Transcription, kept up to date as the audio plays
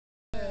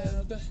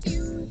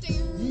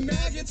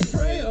Maggots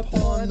prey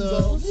upon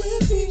the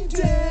living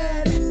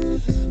dead.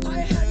 I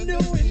had no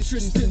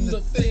interest in the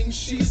things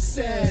she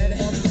said.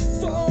 On the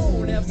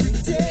phone every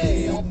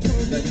day, I'll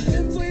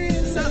permanently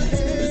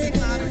insane.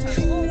 I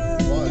called her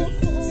on the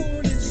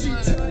phone and she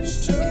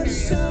touched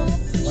herself.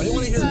 Why do you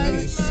want to hear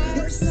me?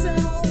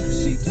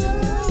 She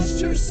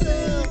touched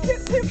herself.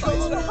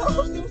 Called her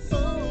on the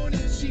phone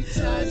and she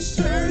touched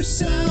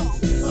herself.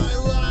 I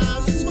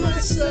laughed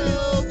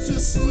myself to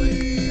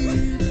sleep.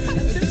 At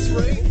this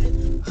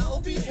rate,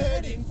 I'll be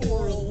heading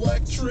for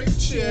electric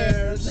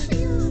chairs.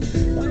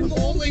 I'm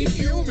only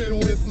human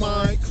with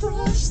my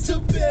cross to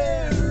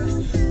bear.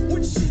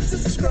 When she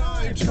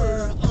described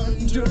her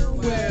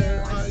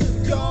underwear, I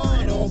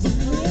forgot all the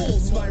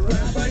rules my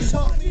rabbi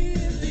taught me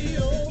in the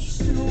old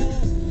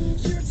school.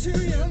 You're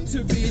too young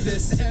to be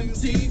this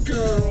empty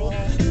girl.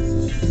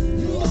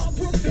 I'll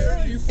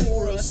prepare you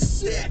for a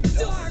sick,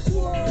 dark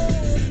world.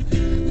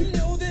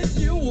 Know that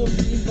you will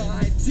be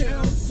my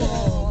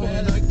downfall.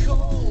 And I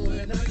call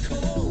and I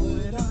call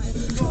and I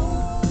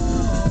call.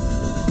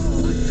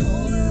 I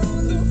called her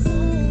on the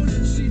phone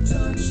and she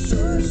touched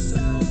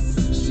herself.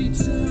 She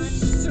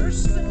touched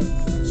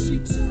herself. She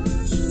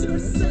touched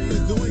herself. What are you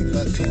doing,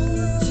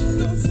 Betsy?